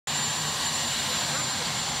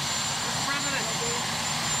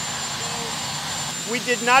We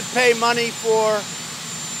did not pay money for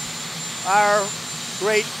our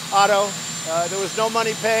great Otto. There was no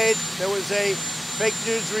money paid. There was a fake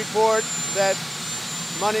news report that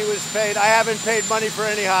money was paid. I haven't paid money for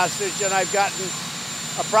any hostage, and I've gotten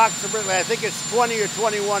approximately, I think it's 20 or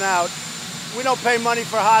 21 out. We don't pay money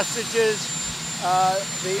for hostages.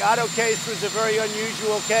 The Otto case was a very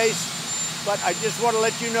unusual case, but I just want to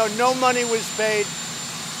let you know no money was paid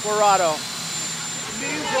for Otto.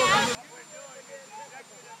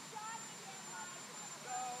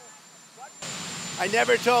 I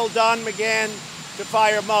never told Don McGahn to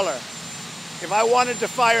fire Mueller. If I wanted to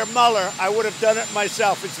fire Mueller, I would have done it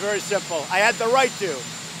myself. It's very simple. I had the right to.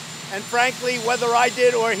 And frankly, whether I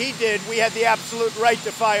did or he did, we had the absolute right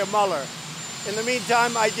to fire Mueller. In the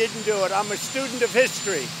meantime, I didn't do it. I'm a student of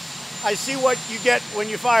history. I see what you get when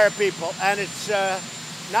you fire people, and it's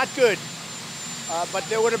not good. But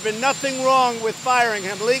there would have been nothing wrong with firing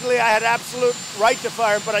him. Legally, I had absolute right to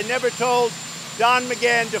fire him, but I never told Don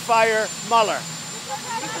McGahn to fire Mueller.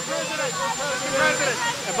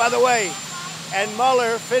 And by the way, and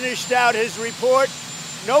Mueller finished out his report,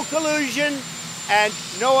 no collusion and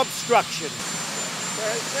no obstruction. There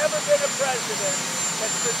has never been a president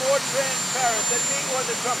that's been more transparent than me or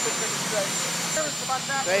the Trump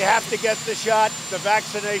administration. They have to get the shot. The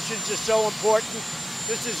vaccinations are so important.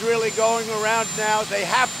 This is really going around now. They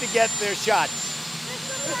have to get their shots.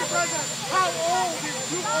 Mr. President, how old is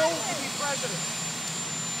too old to be president?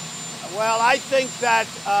 Well, I think that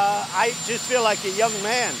I just feel like a young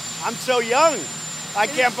man. I'm so young. I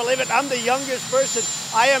can't believe it. I'm the youngest person.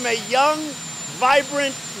 I am a young,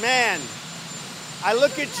 vibrant man. I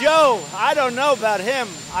look at Joe. I don't know about him.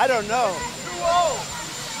 I don't know. Too old.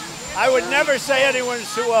 I would never say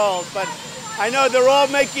anyone's too old, but I know they're all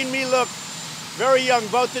making me look very young,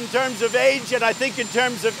 both in terms of age and I think in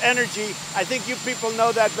terms of energy. I think you people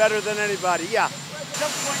know that better than anybody. Yeah. At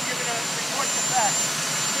some point, you're going to report the facts.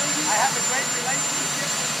 I have a great relationship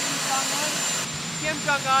with Kim Jong-un. Kim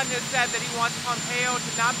Jong-un has said that he wants Pompeo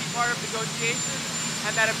to not be part of negotiations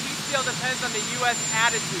and that a peace deal depends on the U.S.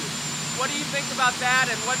 attitude. What do you think about that,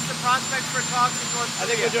 and what's the prospects for talks in North Korea? I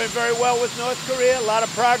think we're doing very well with North Korea. A lot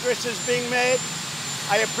of progress is being made.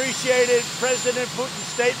 I appreciated President Putin's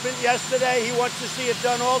statement yesterday. He wants to see it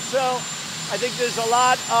done also. I think there's a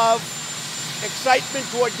lot of excitement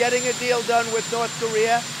toward getting a deal done with North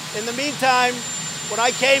Korea. In the meantime, when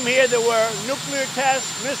I came here, there were nuclear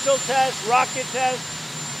tests, missile tests, rocket tests.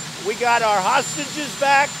 We got our hostages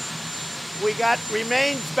back. We got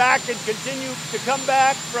remains back and continue to come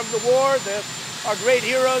back from the war. Our great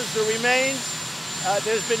heroes, the remains.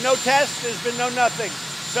 There's been no test. There's been no nothing.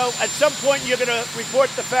 So at some point, you're going to report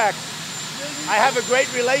the facts. I have a great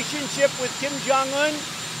relationship with Kim Jong-un.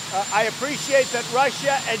 I appreciate that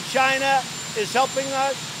Russia and China is helping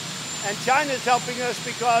us. And China is helping us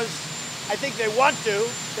because I think they want to.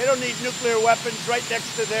 They don't need nuclear weapons right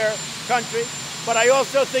next to their country. But I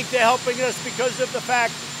also think they're helping us because of the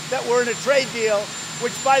fact that we're in a trade deal,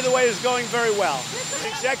 which, by the way, is going very well.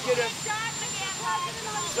 Executive.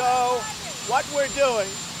 So what we're doing,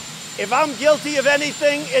 if I'm guilty of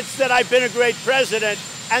anything, it's that I've been a great president,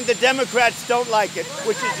 and the Democrats don't like it,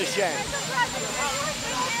 which is a shame.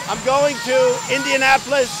 I'm going to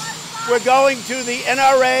Indianapolis. We're going to the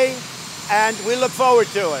NRA, and we look forward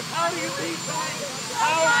to it. How do you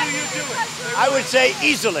do it? I would say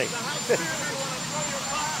easily.